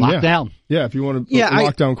up, then lock down. Yeah, if you want to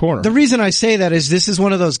lock down corner. The reason I say that is this is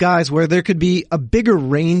one of those guys where there could be a bigger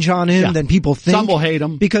range on him than people think. Some will hate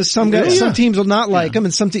him. Because some guys, some teams will not like him,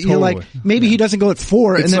 and some you're like, maybe he doesn't go at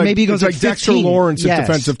 4, and then maybe he goes at 15. Dexter Lawrence at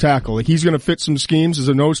defensive tackle. Like, he's going to fit some schemes as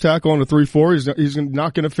a nose tackle on a 3-4. He's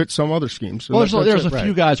not going to fit some other schemes. So there's a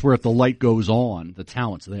few guys where if the light goes on, the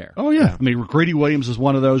talent's there. Oh, yeah. I mean, Greedy Williams is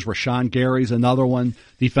one of those. Rashawn Gary's another one.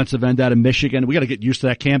 Defensive end out of Michigan. We got to get used to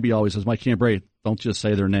that. Canby always says, Mike Cambray, don't just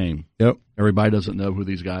say their name. Yep. Everybody doesn't know who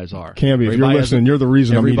these guys are. Canby, if you're listening, you're the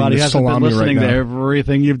reason I'm eating this salami right now. Everybody hasn't been listening to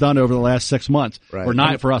everything you've done over the last 6 months. Right.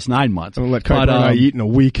 Or for us, 9 months. I'm going to let Kuiper and I eat in a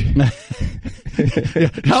week.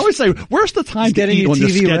 I always say, where's the time to eat on the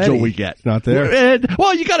schedule we get? It's not there.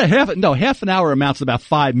 Well, you got half an hour amounts to about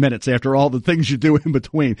 5 minutes after all the things you do in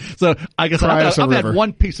between. So I guess I've had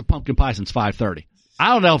one piece of pumpkin pie since 5:30.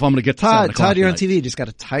 I don't know if I'm going to get to 7 o'clock Todd, you're on tonight. TV. Just got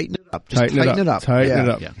to tighten it up. Tighten it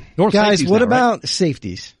up. Yeah. Guys, what about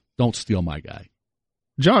safeties? Don't steal my guy.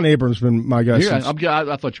 John Abrams been my guy since I thought you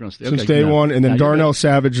were going to steal. Since day one, and then Darnell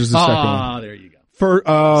Savage is the second one. Ah, there you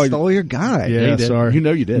go. Stole your guy. Yeah, sorry. You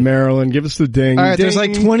know you did. Maryland, give us the ding. All right, ding. There's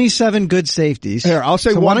like 27 good safeties. Here, I'll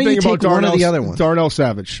say one thing about Darnell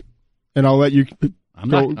Savage, and I'll let you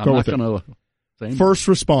go with it. First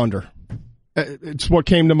responder. It's what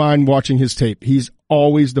came to mind watching his tape. He's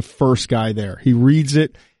always the first guy there. He reads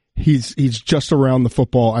it. He's just around the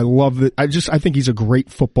football. I love it. I think he's a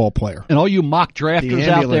great football player. And all you mock drafters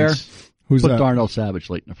out there, who's put that? Darnell Savage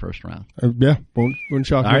late in the first round. Yeah, wouldn't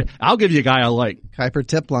shock me. All right, I'll give you a guy I like. Kuiper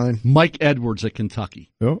tip line. Mike Edwards at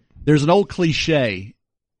Kentucky. Yep. There's an old cliche.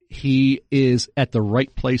 He is at the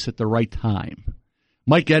right place at the right time.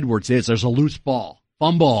 Mike Edwards there's a loose ball.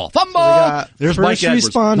 Fumble. So there's first Mike Edwards.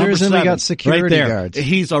 responders, and we got security right there. guards.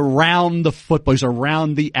 He's around the football. He's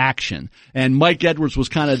around the action. And Mike Edwards was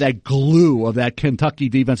kind of that glue of that Kentucky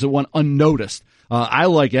defense that went unnoticed. I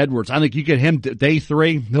like Edwards. I think you get him day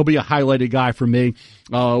 3. He'll be a highlighted guy for me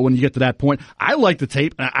when you get to that point. I like the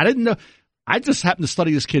tape. I didn't know. I just happened to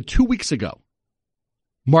study this kid 2 weeks ago.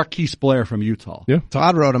 Marquise Blair from Utah. Yeah.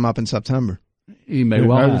 Todd wrote him up in September. He may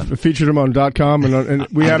well have. I featured him on .com, and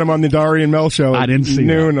we had him on the Dari and Mel show. I didn't see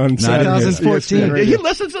noon that. on Saturday. 2014. He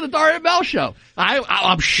listens to the Dari and Mel show.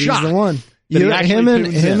 I'm shocked. He's the one. That he actually Him and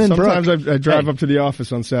tunes in. Brooke. Sometimes I drive up to the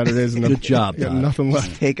office on Saturdays and Good job, got Todd. nothing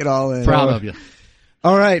left. Take it all in. Proud of you.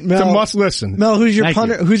 All right, Mel. It's a must listen. Mel, who's your Thank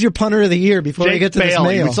punter? you. Who's your punter of the year? Before we Jake get to this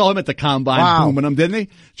Bailey. mail, We saw him at the combine booming him, didn't he?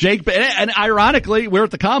 Jake, and ironically, we're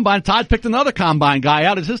at the combine. Todd picked another combine guy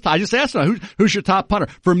out as his. I just asked him, who's your top punter?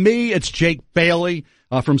 For me, it's Jake Bailey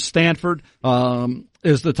from Stanford.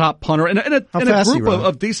 Is the top punter, and a group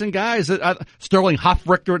of decent guys. Sterling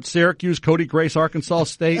Hofrichter at Syracuse, Cody Grace, Arkansas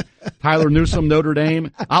State, Tyler Newsome, Notre Dame.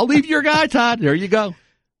 I'll leave your guy, Todd. There you go.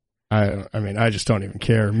 I mean, I just don't even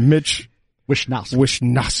care. Mitch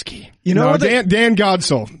Wishnowski. You know, Dan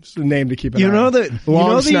Godsoll is the name to keep an eye on.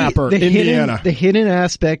 Long snapper, Indiana. The hidden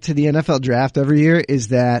aspect to the NFL draft every year is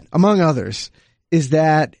that, among others, is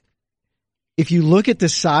that if you look at the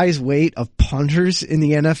size weight of punters in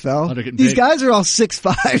the NFL, these guys are all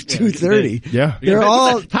 6'5", 230. Yeah. They're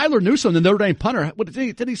all Tyler Newsome, the Notre Dame punter. What,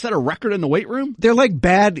 did he set a record in the weight room? They're like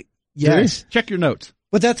bad. Yes. Check your notes.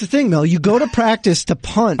 But that's the thing, Mel. You go to practice to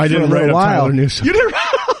punt I for a didn't little write up while. Tyler Newsome. You didn't.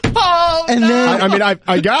 Oh, and no. then I mean,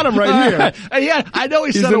 I got him right here. Yeah, I know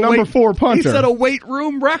He's the number 4 punter. He set a weight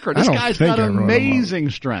room record. This guy's got amazing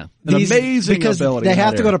strength, amazing because ability. They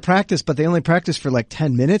have to go to practice, but they only practice for like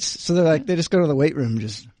 10 minutes. So they're like, they just go to the weight room,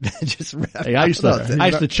 just wrap. Hey, I used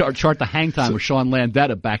to chart the hang time with Sean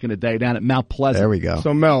Landetta back in the day down at Mount Pleasant. There we go.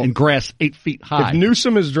 So Mel, in grass 8 feet high. If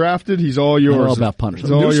Newsome is drafted, he's all yours. All about punters.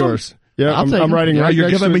 It's all yours. Yeah, I'm writing. Yeah, right you're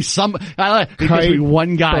next giving to me some. He gives me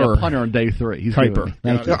one guy a punter on day 3. He's Kuiper.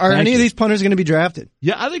 Are any of these punters going to be drafted?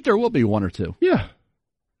 Yeah, I think there will be 1 or 2. Yeah.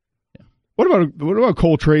 What about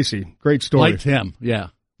Cole Tracy? Great story. Liked him. Yeah.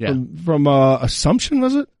 From Assumption,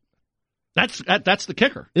 was it? That's the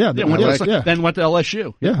kicker. Yeah. Then went to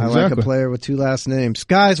LSU. Yeah, I exactly. like a player with 2 last names.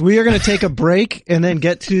 Guys, we are going to take a break and then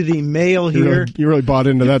get to the mail here. You really bought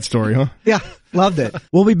into that story, huh? Yeah, loved it.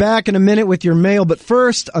 We'll be back in a minute with your mail, but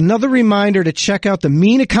first, another reminder to check out the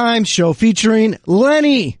Mina Kimes show featuring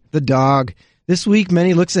Lenny, the dog. This week,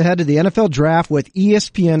 Manny looks ahead to the NFL draft with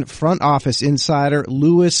ESPN front office insider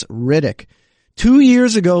Louis Riddick. 2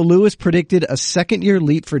 years ago, Louis predicted a second-year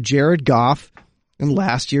leap for Jared Goff. And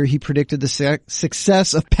last year, he predicted the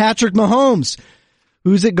success of Patrick Mahomes.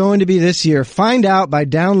 Who's it going to be this year? Find out by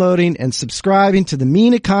downloading and subscribing to the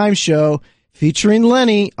Mina Kimes Show featuring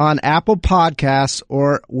Lenny on Apple Podcasts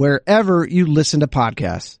or wherever you listen to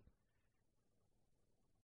podcasts.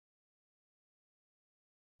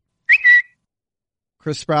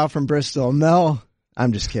 Chris Sprout from Bristol. Mel,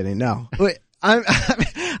 I'm just kidding. No. Wait,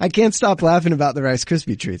 I can't stop laughing about the Rice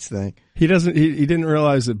Krispie treats thing. He didn't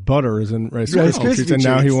realize that butter is in Rice Krispie treats, and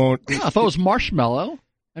now he won't. Yeah, I thought it was marshmallow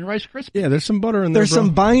and Rice Krispie. Yeah, there's some butter in there. There's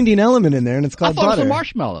some binding element in there, and it's called butter. I thought it was a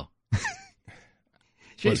marshmallow.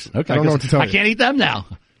 Jeez, okay, I don't know what to tell you. I can't eat them now.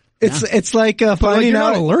 It's like finding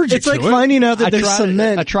out. It's like finding out that there's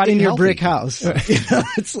cement in your brick house.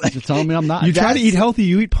 It's like you're telling me I'm not. You try to eat healthy.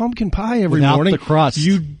 You eat pumpkin pie every morning. Without the crust.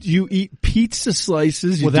 You eat pizza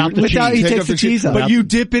slices without the cheese. He takes the cheese out. But you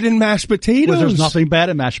dip it in mashed potatoes. Well, there's nothing bad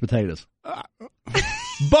in mashed potatoes.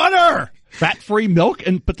 Butter, fat-free milk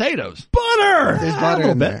and potatoes. Butter. There's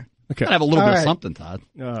butter in there. Okay, gotta have a little bit of something, Todd.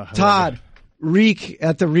 Todd, Reek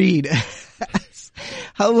at the Read.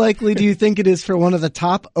 How likely do you think it is for one of the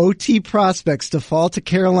top OT prospects to fall to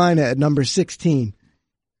Carolina at number 16?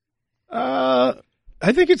 I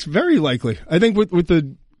think it's very likely. I think with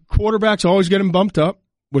the quarterbacks always getting bumped up,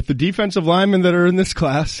 with the defensive linemen that are in this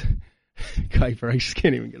class, Kuiper, I just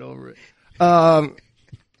can't even get over it.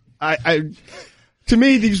 To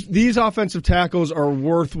me, these offensive tackles are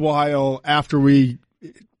worthwhile after we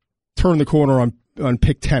turn the corner on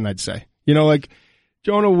pick 10, I'd say. You know, like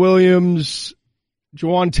Jonah Williams,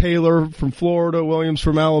 Juwan Taylor from Florida, Williams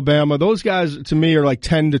from Alabama. Those guys, to me, are like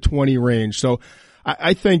 10 to 20 range. So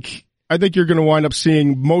I think you're going to wind up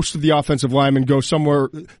seeing most of the offensive linemen go somewhere.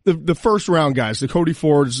 The first round guys, the Cody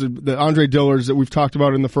Fords, the Andre Dillards that we've talked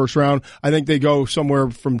about in the first round, I think they go somewhere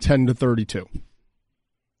from 10 to 32.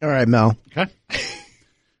 All right, Mel. Okay.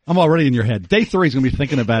 I'm already in your head. Day 3 is going to be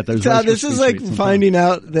thinking about those. Todd, this is like finding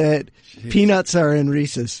out that peanuts are in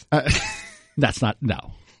Reese's. That's not,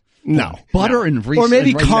 no. Butter and Reese's. Or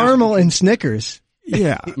maybe caramel and Snickers.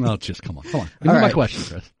 Yeah. Well, just come on. Give me my question,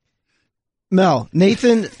 Chris. Mel,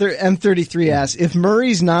 Nathan M33 asks, if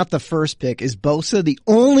Murray's not the first pick, is Bosa the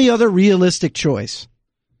only other realistic choice?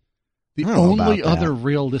 The only other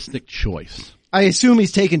realistic choice. I assume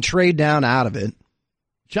he's taken trade down out of it.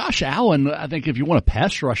 Josh Allen, I think if you want a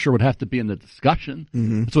pass rusher, would have to be in the discussion.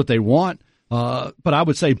 Mm-hmm. That's what they want. But I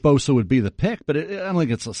would say Bosa would be the pick, but I don't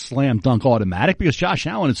think it's a slam dunk automatic because Josh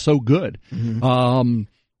Allen is so good, and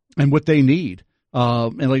what they need.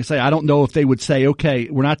 And like I say, I don't know if they would say, okay,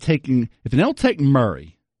 we're not taking, if they don't take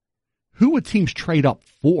Murray, who would teams trade up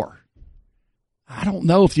for? I don't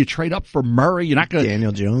know if you trade up for Murray, you're not going to.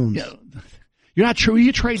 Daniel Jones. You're not sure who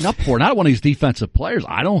you're trading up for. Not one of these defensive players,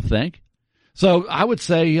 I don't think. So I would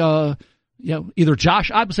say, either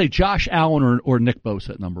I would say Josh Allen or Nick Bosa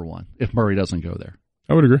at number one if Murray doesn't go there.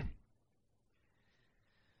 I would agree.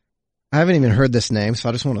 I haven't even heard this name, so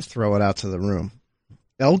I just want to throw it out to the room.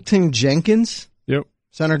 Elgton Jenkins? Yep.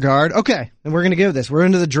 Center guard. Okay, and we're going to give this. We're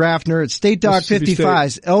into the draft nerds. State Dog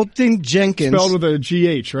 55s. Elgton Jenkins. Spelled with a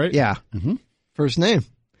GH, right? Yeah. Mm-hmm. First name.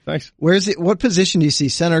 Thanks. What position do you see?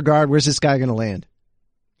 Center guard. Where's this guy going to land?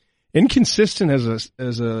 Inconsistent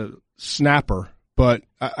as a snapper, but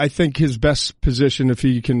I think his best position, if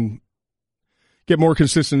he can get more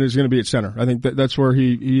consistent, is going to be at center. I think that's where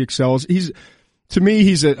he excels. To me,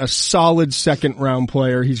 he's a solid second-round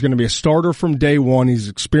player. He's going to be a starter from day one. He's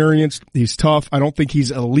experienced. He's tough. I don't think he's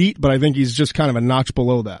elite, but I think he's just kind of a notch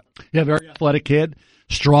below that. Yeah, very athletic kid,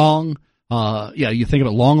 strong. You think of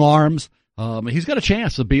it, long arms. He's got a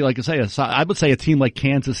chance to be, like I say, I would say a team like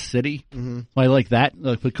Kansas City. I like that.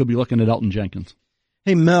 We could be looking at Elgton Jenkins.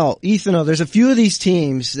 Hey, Mel, Ethan, there's a few of these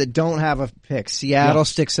teams that don't have a pick. Seattle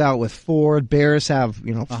sticks out with 4. Bears have,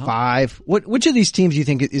 5. Which of these teams do you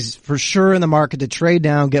think is for sure in the market to trade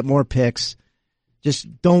down, get more picks? Just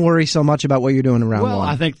don't worry so much about what you're doing in round one. Well,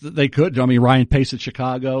 I think that they could. I mean, Ryan Pace at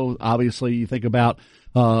Chicago. Obviously, you think about,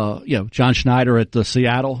 John Schneider at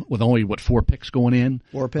Seattle with only 4 picks going in.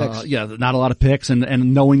 4 picks. Not a lot of picks,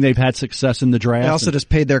 and knowing they've had success in the draft. They also just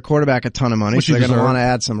paid their quarterback a ton of money, so they're going to want to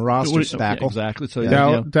add some roster spackle. Yeah, exactly.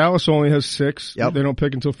 So Dallas only has 6. Yep. They don't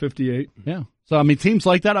pick until 58. Yeah. So, I mean, teams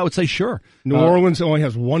like that, I would say sure. New Orleans only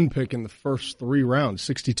has 1 pick in the first 3 rounds,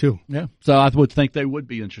 62. Yeah. So I would think they would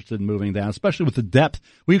be interested in moving down, especially with the depth.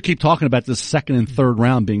 We keep talking about this second and third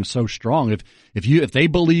round being so strong. If they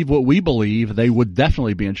believe what we believe, they would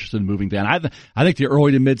definitely be interested in moving down. I think the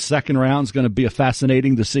early to mid second round is going to be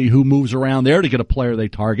fascinating to see who moves around there to get a player they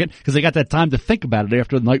target, because they got that time to think about it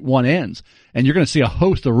after night 1 ends. And you're going to see a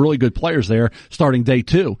host of really good players there starting day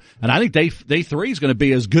 2. And I think day 3 is going to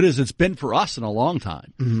be as good as it's been for us in a long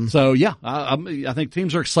time. Mm-hmm. So yeah, I think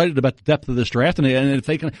teams are excited about the depth of this draft, and if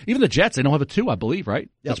they can, even the Jets, they don't have a 2, I believe, right?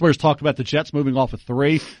 Yep. That's where there's talk about the Jets moving off a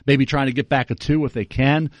 3, maybe trying to get back a 2 if they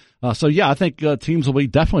can. So yeah, I think teams will be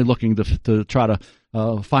definitely looking to try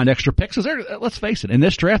to find extra picks. Let's face it, in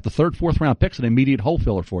this draft, the 3rd, 4th round pick's an immediate hole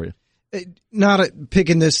filler for you. Not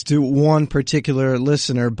picking this to one particular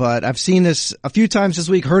listener, but I've seen this a few times this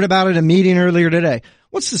week, heard about it in a meeting earlier today.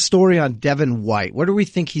 What's the story on Devin White? Where do we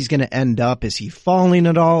think he's going to end up? Is he falling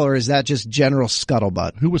at all, or is that just general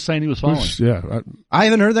scuttlebutt? Who was saying he was falling? I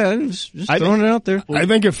haven't heard that. I'm just throwing it out there. I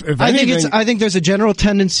think I think there's a general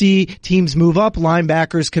tendency teams move up,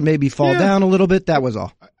 linebackers can maybe fall down a little bit. That was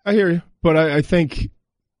all. I hear you, but I think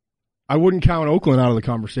I wouldn't count Oakland out of the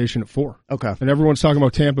conversation at 4. Okay. And everyone's talking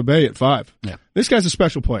about Tampa Bay at 5. Yeah. This guy's a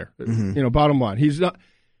special player. Mm-hmm. Bottom line. He's not,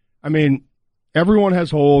 everyone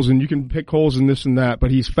has holes, and you can pick holes in this and that,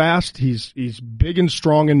 but he's fast. He's big and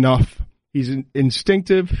strong enough. He's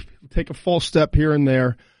instinctive, take a false step here and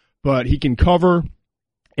there, but he can cover,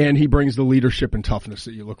 and he brings the leadership and toughness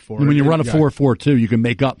that you look for. And when you run a 4.42, you can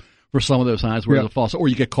make up for some of those times where the false, or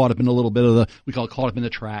you get caught up in a little bit of we call it caught up in the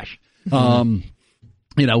trash.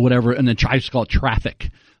 Whatever, and then I just call it traffic.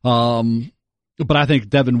 But I think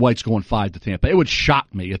Devin White's going 5 to Tampa. It would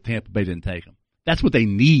shock me if Tampa Bay didn't take him. That's what they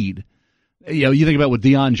need. You think about what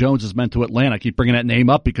Deion Jones has meant to Atlanta. I keep bringing that name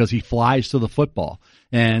up because he flies to the football,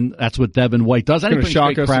 and that's what Devin White does. It's going to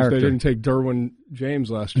shock us if they didn't take Derwin James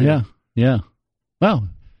last year. Yeah. Well,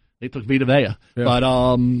 they took Vita Vea. Yeah. But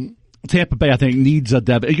Tampa Bay, I think, needs a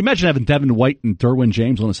Devin. You can imagine having Devin White and Derwin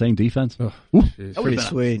James on the same defense. That would be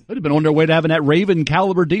sweet. Would have been on their way to having that Raven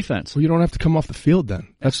caliber defense. Well, you don't have to come off the field then.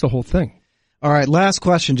 That's the whole thing. All right, last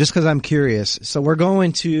question, just because I'm curious. So we're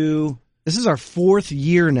going to – this is our 4th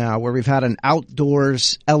year now where we've had an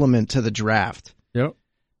outdoors element to the draft. Yep.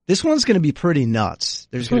 This one's going to be pretty nuts.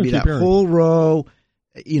 There's going to be that whole row,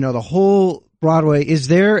 the whole Broadway. Is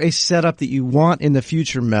there a setup that you want in the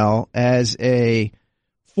future, Mel, as a –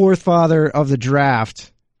 forefather of the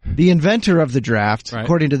draft, the inventor of the draft, right,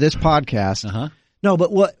 according to this podcast. Uh-huh. No, but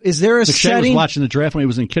what is there a McShay setting? Was watching the draft when he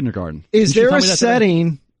was in kindergarten. Is there a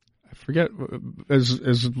setting? I forget.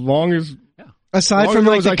 As long as aside from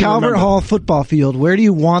like the Calvert Hall football field, where do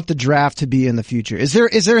you want the draft to be in the future? Is there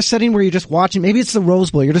a setting where you're just watching? Maybe it's the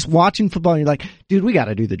Rose Bowl. You're just watching football, and you're like, dude, we got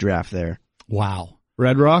to do the draft there. Wow,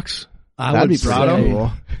 Red Rocks. That'd be pretty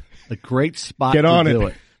cool. A great spot Get on to do it.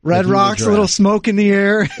 it. Red Rocks, a little smoke in the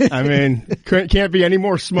air. I mean, can't be any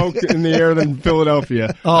more smoke in the air than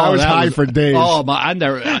Philadelphia. I was high for days. Oh my!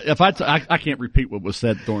 I can't repeat what was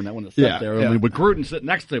said during that when it sat there. I mean, with Gruden sitting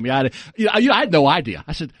next to me, I had no idea.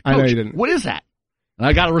 I said, Coach, I know you didn't. What is that? And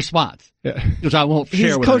I got a response, which I won't share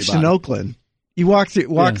He's with coached anybody. in Oakland. You walked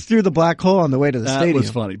through the black hole on the way to the stadium. That was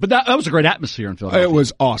funny, but that was a great atmosphere in Philadelphia. It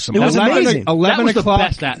was awesome. It was amazing. 11 that was o'clock the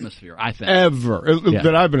best atmosphere, I think. ever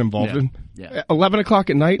that I've been involved in. Yeah. 11 o'clock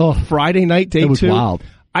at night, Oh, Friday night, day it was 2. wild.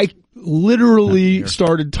 I literally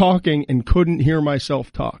started talking and couldn't hear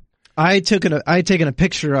myself talk. I had taken a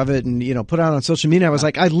picture of it and, put it out on social media. I was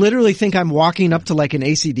like, I literally think I'm walking up to like an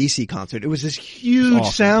AC/DC concert. It was this huge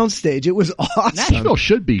soundstage. It was awesome. Nashville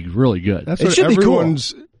should be really good. That's It what should be cool.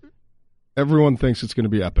 Everyone thinks it's going to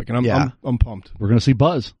be epic, and I'm pumped. We're going to see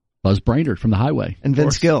Buzz Brainerd from the Highway. And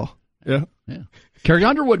Vince Gill. Yeah. Carrie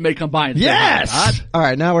Underwood may come by and say hi. Yes! All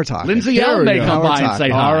right, now we're talking. Lindsay There L we may go. come Now we're by and say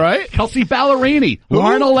talking. hi. All right. Kelsey Ballerini.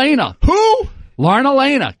 Lauren Elena. Who? Lauren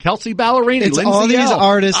Elena. Kelsey Ballerini. It's Lindsay all these L.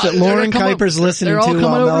 artists that They're Lauren coming- Kuiper's listening they're all to coming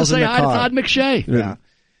while over to Mel's in say the hi to car. Todd McShay. Yeah.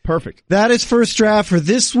 Perfect. That is first draft for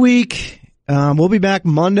this week. We'll be back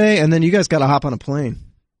Monday, and then you guys got to hop on a plane.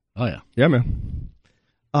 Oh, yeah. Yeah, man.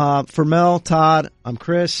 For Mel, Todd, I'm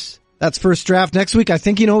Chris. That's first draft. Next week, I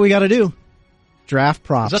think you know what we got to do. Draft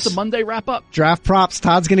props. Is that the Monday wrap-up? Draft props.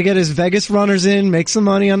 Todd's going to get his Vegas runners in, make some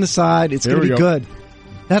money on the side. It's going to be good.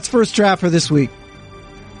 That's first draft for this week.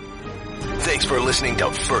 Thanks for listening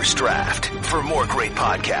to First Draft. For more great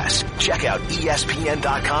podcasts, check out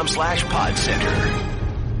ESPN.com/PodCenter.